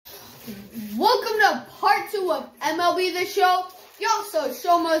Welcome to part 2 of MLB The Show. Y'all showed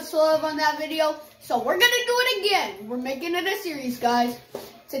so much love on that video, so we're gonna do it again. We're making it a series, guys.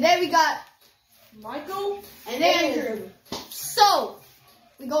 Today we got Michael and Andrew. So,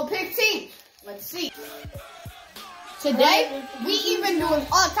 we gonna pick teams. Let's see. Today, we even doing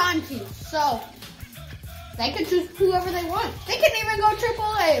all-time teams, so they can choose whoever they want. They can even go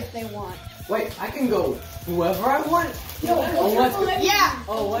AAA if they want. Wait, I can go whoever I want? Yeah.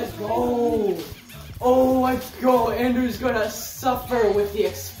 Let's go. Oh, let's go. Andrew's gonna suffer with the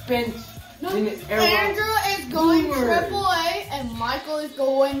expense in era. Andrew is going AAA and Michael is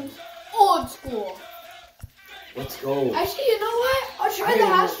going old school. Let's go. Actually, you know what? I'll try the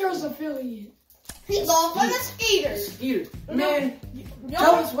Astros affiliate. He's going for the Skeeters. Skeeters. Man,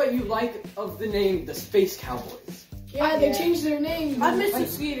 tell us what you like of the name, the Space Cowboys. Yeah, they changed their name. I miss the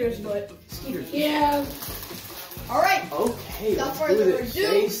Skeeters, but... Skeeters. Yeah. Alright. Okay, Without let's further do it. ado,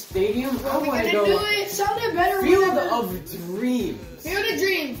 Space Stadium. I What we want to gonna go. do It it? sounded better Field whenever... of Dreams. Field of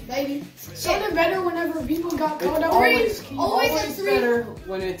Dreams, baby. Sounded better whenever people got called out. Always Always at 3. better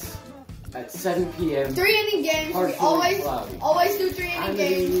when it's at 7 p.m. 3 inning games. We Partially always cloudy. do 3 inning I'm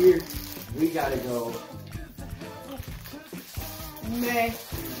games. here. We gotta go. May.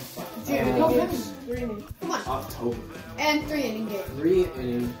 June. Come on. October. And 3 inning games.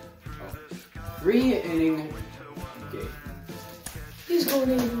 3 inning game. He's going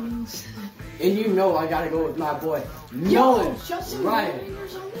in. And you know I gotta go with my boy Yo, Nolan Justin Ryan.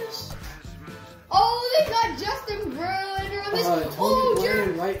 Verlander's on this? Oh, they got Justin Verlander on this. Tony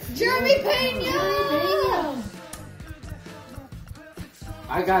Glenn, right field. Jeremy Pena.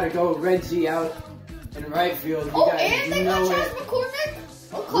 I gotta go Reggie out in right field. You Oh, guys and they got know Chas it. McCormick.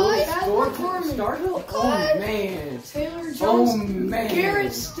 Will Okay. Thornton start? Oh man. Taylor Jones, Oh man.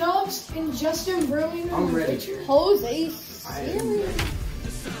 Garrett Stubbs, and Justin Verlander. I'm ready. Pitcher. Jose I am Siri. ready.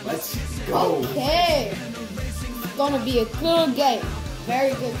 Let's go. Okay. It's gonna be a good game.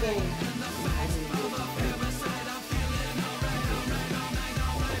 Very good game.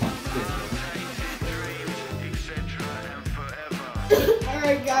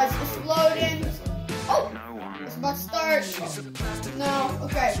 Alright guys, it's loading. Oh! It's about to start. No,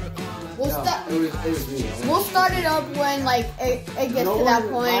 okay. We'll No, start. it was me. We'll start it up when it gets to that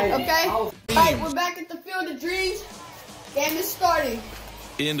point, okay? Alright, we're back at the Field of Dreams. Game is starting.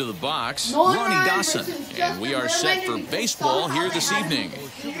 Into the box, Nolan Ronnie Ryan Dawson, versus and Justin we are set Verlander for because baseball somehow here they this had him evening. in the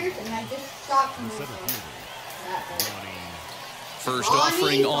Skeeters, and that just shocked me. First Ronnie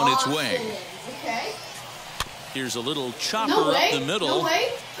offering on its Dawson. way. Okay. Here's a little chopper No way. up the middle, No way.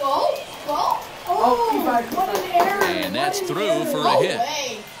 Go. Go. Oh, what an error. and that's What an through error. for No a hit.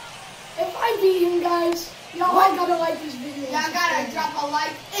 way. If I beat him, guys, y'all gotta like this video. Y'all gotta drop a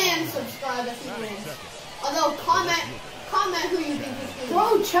like and subscribe if you win. Although comment who you think is good.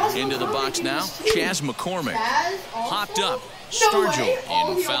 Bro, Chas Into the box McCormick now, is too. Chas McCormick. Chaz also? Hopped up, No way. Stargell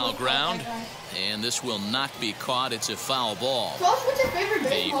Oh, in he foul almost caught ground, that guy. and this will not be caught. It's a foul ball. Josh, what's your favorite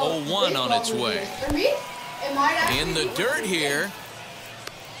baseball? 0-1 on its baseball way. movie? For me, it might actually In the be dirt here,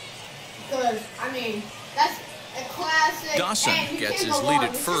 Because, I mean, that's a classic. Dawson and you gets can't his go lead wrong. at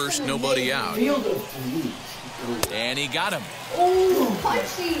It's just first, an nobody amazing out. Field of Dreams. And he got him. Oh,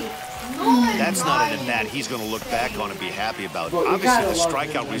 punchy. Nolan That's not Ryan. an at-bat he's going to look back on and be happy about. But we Obviously, gotta the love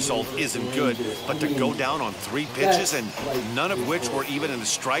strikeout him. result isn't good, but to go down on 3 pitches and none of which were even in the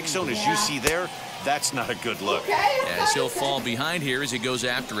strike zone, as you see there, that's not a good look. Okay, As he'll fall behind here as he goes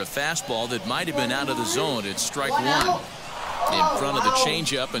after a fastball that might have been out of the zone. It's strike One one. out. In front of the wow.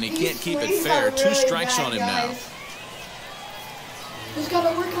 changeup, and he These can't keep it swings fair. are 2 really strikes bad, on him now. guys. Just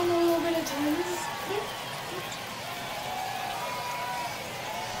gotta work on a little bit of timing.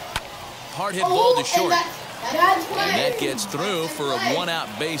 Hard hit ball to short. That's And that gets through for a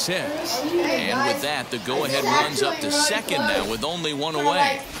 1-out base hit. Okay, And with that, the go-ahead runs up to second now with only 1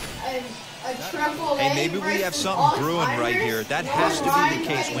 away. Hey, maybe we have something brewing right here. That has to be the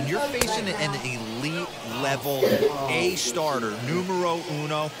case. When you're facing an elite level A starter, numero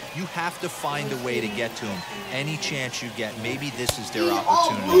uno, you have to find a way to get to him. Any chance you get, maybe this is their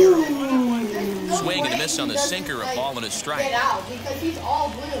opportunity. Swing and a miss on the sinker, a ball and a strike. Get out because he's all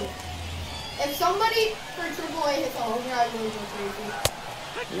blue. If somebody for AAA hits a home run, I really go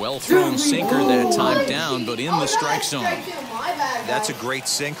crazy. Well thrown sinker that time down, but in the strike zone. That's a great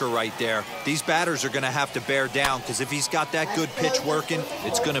sinker right there. These batters are going to have to bear down because if he's got that good pitch working,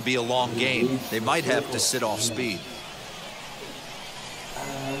 it's going to be a long game. They might have to sit off speed.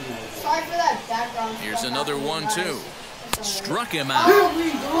 Sorry for that background. Here's another 1-2. Struck him out.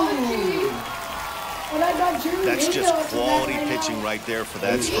 When I got Jeremy That's Pena just to quality bat right pitching now. right there for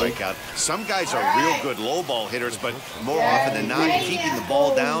that strikeout. Some guys are real good low ball hitters, but more often than not, keeping the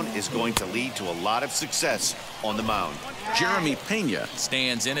ball down is going to lead to a lot of success on the mound. Jeremy Pena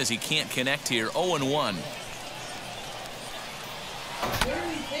stands in as he can't connect here. 0-1.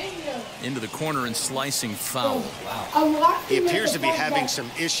 Into the corner and slicing foul. He appears to be having some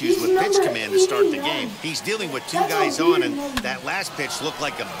issues with pitch command to start the game. He's dealing with two guys on, and that last pitch looked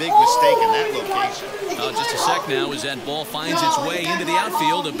like a big mistake in that location. Just a sec now as that ball finds its way into the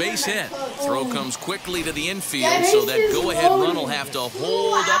outfield. A base hit. Throw comes quickly to the infield, so that go-ahead run will have to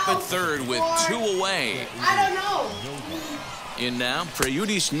hold up at third with 2 away. I don't know. In now,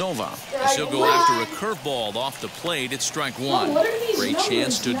 Preyudis Nova. He'll go after a curveball off the plate. It's strike 1. Great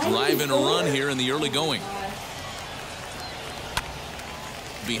chance to drive in a run here in the early going.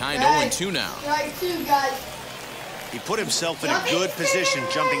 Behind 0-2 now. Strike 2, guys. He put himself in a good position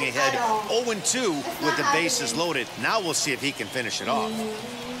jumping ahead 0-2 with the bases loaded. Now we'll see if he can finish it off.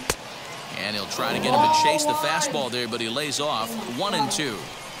 And he'll try to get him to chase the fastball there, but he lays off. 1-2.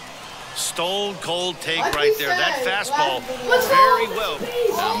 Stone cold take right there. That fastball very well.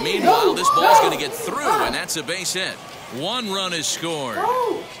 Now, meanwhile, this ball's going to get through, and that's a base hit. 1 run is scored.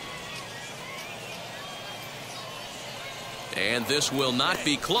 And this will not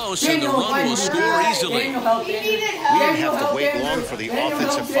be close, and the run will score easily. We didn't have to wait long for the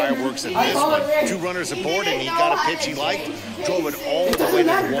offensive fireworks in this one. 2 runners aboard, and he got a pitch he liked, drove it all the way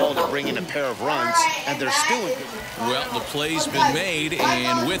to the wall to bring in a pair of runs, and they're still in. Well, the play's been made,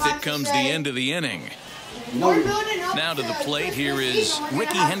 and with it comes the end of the inning. Now to the plate, here is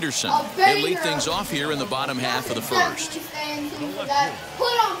Ricky Henderson. He'll lead things off here in the bottom half of the first.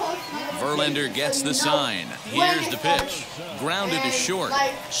 Verlander gets the sign. Here's the pitch. Grounded to short.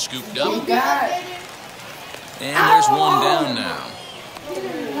 Scooped up. And there's one down now.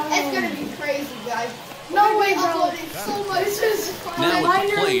 It's going to be crazy, guys. No way, bro. So much. Now at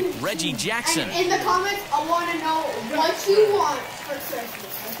the plate, Reggie Jackson. In the comments, I want to know what you want for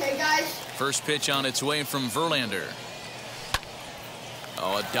Christmas. Okay, guys? First pitch on its way from Verlander.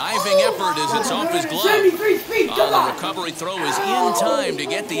 Oh, a diving effort as it's off his glove. The recovery throw is in time to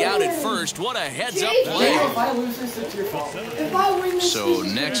get the out at first. What a heads-up play. So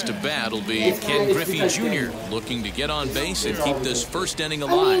next to bat will be Ken Griffey Jr. looking to get on base and keep this first inning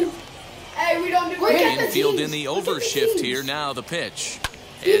alive. Hey, we don't do Infield in the overshift here. Now the pitch.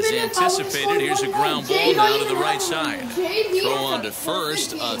 As anticipated, here's a ground ball now to the right side. Throw on to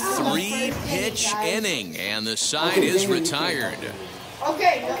first, a 3-pitch inning, and the side is retired. At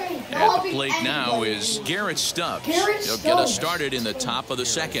the plate now is Garrett Stubbs. He'll get us started in the top of the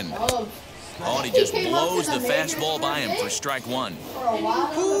second. Oh, and he just blows the fastball by him for strike 1.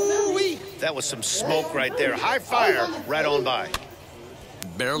 Ooh-wee. That was some smoke right there. High fire right on by.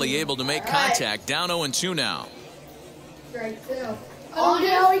 Barely able to make contact. Down 0-2 now. Strike 2. Oh,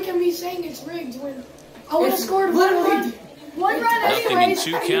 now he can be saying it's rigged when I would have scored one run Nothing in anyways.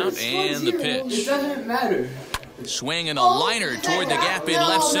 2 count and the pitch. It doesn't matter. Swinging a liner toward the gap in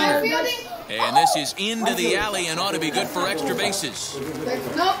left center. And this is into the alley and ought to be good for extra bases.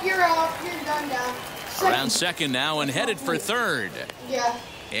 Nope, you're out. You're done down. Around second now and headed for third. Yeah.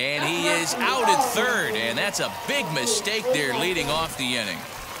 And he is out at third, and that's a big mistake there leading off the inning.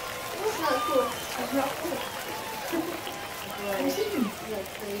 That's not cool. That's not cool.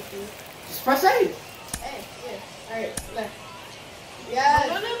 Just press A. Hey, yeah. All right, left.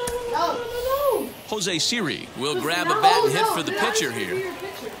 Yeah. No. Jose Siri will grab a bat and hit for the pitcher here.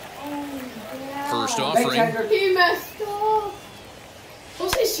 First offering. He messed up.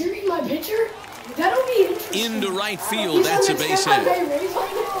 Jose Siri, my pitcher? That'll be interesting. Into right field, that's a base hit.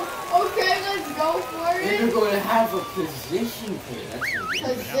 Okay, let's go for And you're it. going to have a position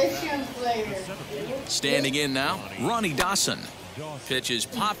player. Position player. Standing in now, Ronnie Dawson. Pitch is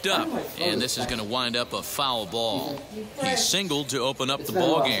popped up, and this is going to wind up a foul ball. He singled to open up the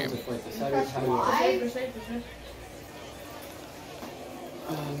ball game.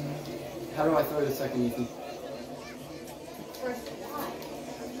 How do I throw the second, Ethan?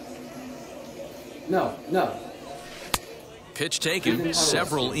 No. Pitch taken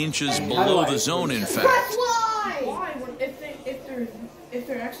several inches below the zone, in fact. Why? If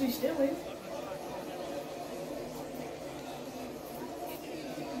they're actually stealing.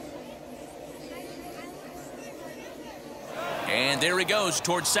 And there he goes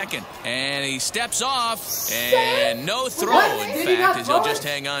towards second. And he steps off. And no throw, in fact, as he'll just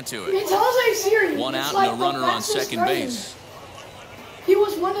hang on to it. It's Jose Siri. One It's out like and a runner the on fastest second runner. base. He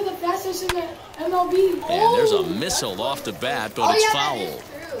was one of the fastest in the MLB. And there's a missile off the bat, but it's foul. That is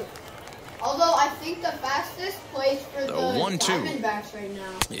true. Although I think the fastest plays for the 1-2 Diamondbacks right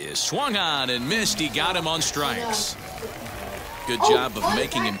now. is swung on and missed. He got him on strikes. Good job of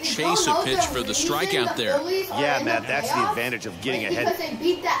making him chase a pitch for the strikeout there. Yeah, Matt, that's the advantage of getting ahead. Because they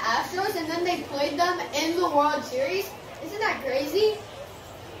beat the Astros and then they played them in the World Series. Isn't that crazy?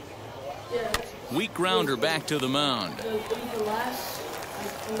 Weak grounder back to the mound.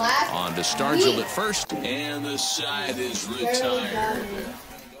 Last On to Stargell at first, and the side is retired.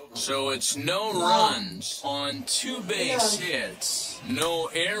 So it's no runs on 2 base hits, no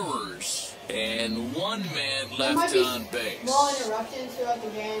errors, and 1 man left on base. Small interruptions throughout the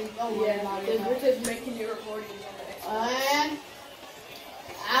game. Don't worry about it. We're just making your recording. And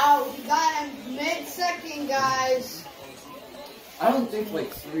out. We got him mid-second, guys. I don't think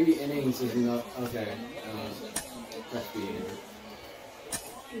like 3 innings is enough. Okay. Press B.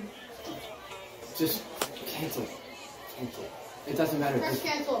 Just cancel. Cancel. It doesn't matter. Press Just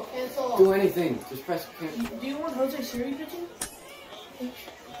cancel. Cancel. do anything. Just press cancel. Do you want Jose Siri pitching?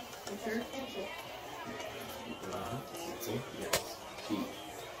 Sure. Cancel. Yes. B.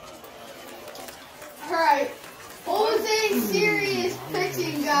 Alright. Jose Siri is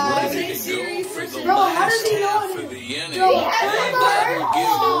pitching, guys. Ready to go for the Bro, how last does he know half how to- of the inning. He And hasn't that learned. will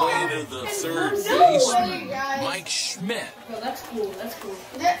give away to the third No way, baseman, guys. Mike Schmidt. Bro, that's cool. That's cool.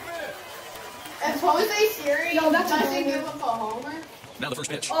 If Jose Siri No, that's a doesn't homer. give up a homer. Now the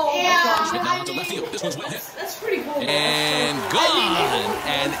first pitch. Oh, Yeah. Schmidt now to left field. This one's well hit. that's pretty cool. And gone.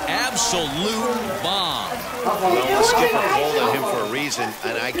 An absolute bomb. Well, the skipper rolled on him for a reason,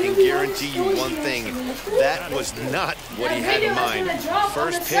 and I can guarantee you one thing. That was not what he had in mind.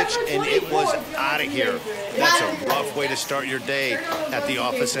 First pitch, and it was out of here. That's a rough way to start your day at the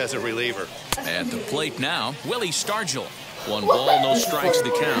office as a reliever. At the plate now, Willie Stargell. 1 ball, no strikes, the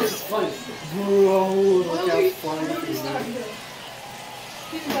count. Bro, look how funny this is.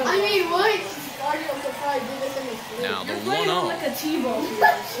 I mean, what? Guardian could probably do this in his sleep. Now the Playing 1-0. like a T-ball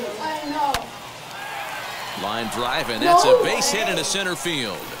here, so. I know. Line drive, and that's a base hit into center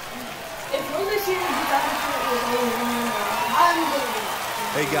field. If Jose Siri gets out of it with I'm gonna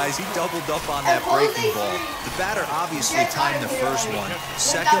Hey guys, he doubled up on that breaking ball. The batter obviously timed the first one.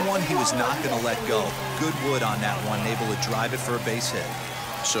 Second one, he was not going to let go. Good wood on that one, able to drive it for a base hit.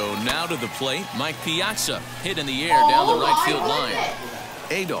 So now to the plate, Mike Piazza hit in the air down the right field line.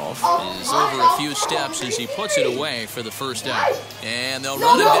 Adolph is over a few steps as he puts it away for the first out. And they'll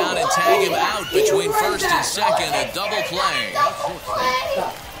run him down and tag him out between first and second, a double play.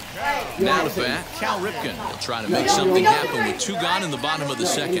 Now to bat, Cal Ripken. He'll try to make something happen with 2 gone in the bottom of the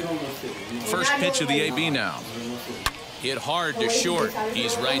second. First pitch of the AB now. Hit hard to short.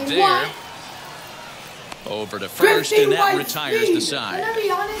 He's right there. Over to first, and that retires the side. Can I be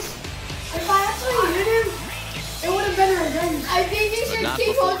honest? If I actually hit him, it would have been a revenge. I think you should not keep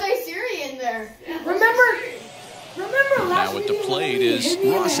before. Jose Siri in there. Remember last Now at the video plate when he is hit me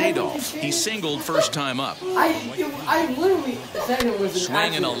in the Ross head with Adolph. the He chain? singled first time up. I literally said it was an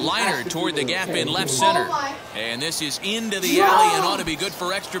Swinging a accident. liner toward the gap in left Oh center. my. And this is into the alley and ought to be good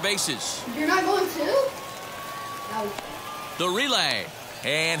for extra bases. You're not going to? The relay.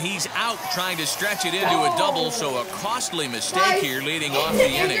 And he's out trying to stretch it into a double, so a costly mistake here leading off the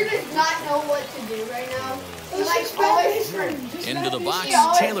Andrew inning. does not know what to do right now. He likes always Into the box, he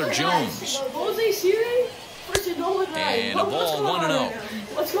always Taylor forgets Jones. to go. Jose Siri? First you don't look right. And a What's ball, going 1-0. on right now?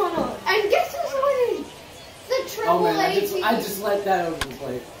 What's going on? And guess who's winning? The Triple Oh man, A team. I just let that over the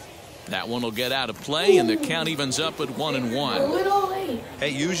plate. That one will get out of play, and the count evens up at 1-1. A little late. Hey,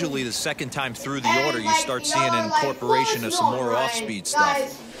 usually the second time through the And, order, you like, start you seeing know, an like, incorporation of some full more Ryan. off-speed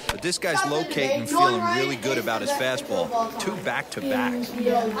Guys, stuff. But this guy's stop the locating and debate. feeling Nolan really Ryan good is about the his best pitcher of all fastball. time. 2 back-to-back.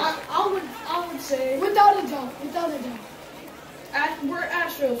 Yeah, I would say without a doubt. We're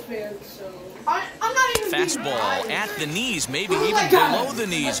Astros fans, so I'm not even being Fastball biased. at the knees, maybe even below the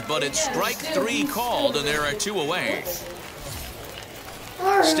knees, but it's strike 3 called, and there are 2 away.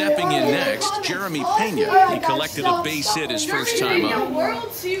 Stepping in next, Jeremy Pena. He collected a base hit his first time up.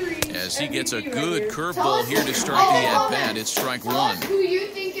 World Series As he gets a MVP good right curveball here to start the at-bat, it's strike Tell us 1. who you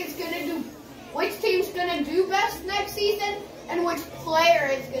think is going to do, which team's going to do best next season, and which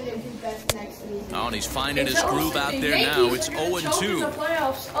player is going to do best next season. Oh, and he's finding his here. groove out there now. It's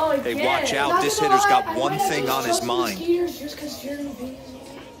 0-2. Hey, watch out. This hitter's got one thing on his mind. Just because Jeremy Pena.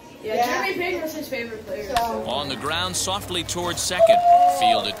 Yeah, Jeremy Pena was his favorite player. So, On the ground, softly towards second.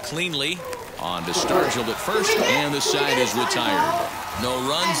 Fielded cleanly. On to Stargell at first, and the side is retired. No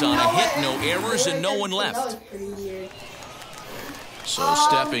runs on a hit, no errors, and no one that was left. pretty weird. So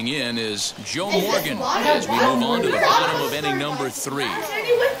stepping in is Joe Morgan as we move on to the bottom of inning number 3. All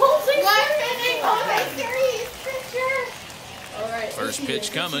right. First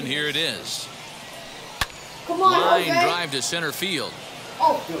pitch coming, here it is. Come on, Line Jose. drive to center field.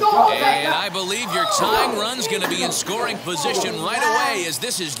 Oh, go, Jose. And I believe your tying run's going to be in scoring position right away as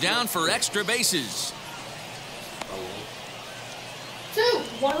this is down for extra bases. 2.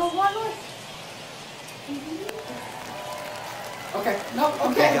 1-1. Okay. No.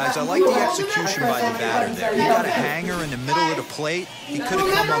 Okay, guys, I like the execution by the batter there. He got a hanger in the middle of the plate. He could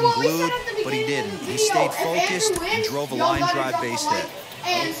have come unglued, but he didn't. He stayed focused and drove a line drive base hit.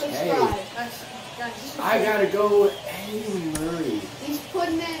 And subscribe. I gotta go with Eddie Murray. He's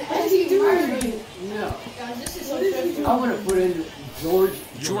putting in Eddie Murray. No. Guys, this is so tricky. I want to put in George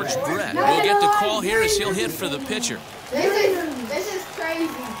Brett will get the call here as he'll hit for the pitcher. This is crazy,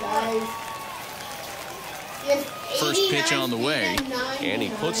 guys. First pitch on the way, and he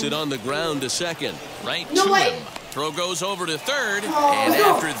puts it on the ground to second. Right No, to wait. him. Throw goes over to third, and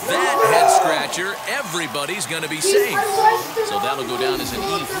after that head scratcher, everybody's going to be safe. So that'll go down as an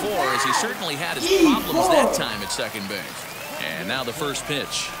E4, as he certainly had his problems that time at second base. And now the first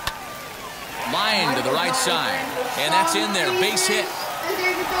pitch. Line to the right side, and that's in there, base hit.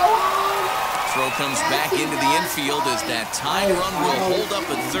 Throw comes back into the infield as that tying run will hold up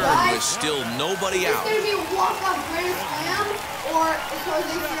at third with still nobody out. Is it going to be a walk-off grand slam, or is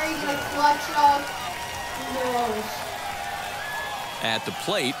Jose Siri going to clutch up? Who knows? At the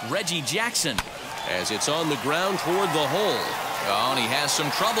plate, Reggie Jackson, as it's on the ground toward the hole. Oh, and he has some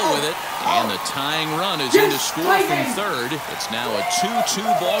trouble with it, and the tying run is in to score from third. It's now a 2-2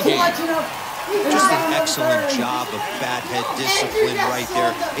 ball game. Just an excellent job of bat head discipline right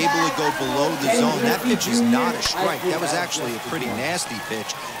there. Able to go below the zone. That pitch is not a strike. That was actually a pretty nasty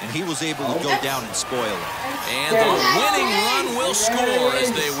pitch, and he was able to go down and spoil it. And the winning run will score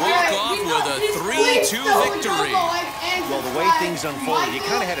as they walk off with a 3-2 victory. Well, the way things unfolded, you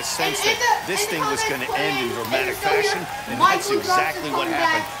kind of had a sense that this thing was going to end in dramatic fashion, and that's exactly what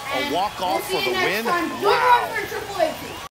happened. A walk-off for the win. Wow.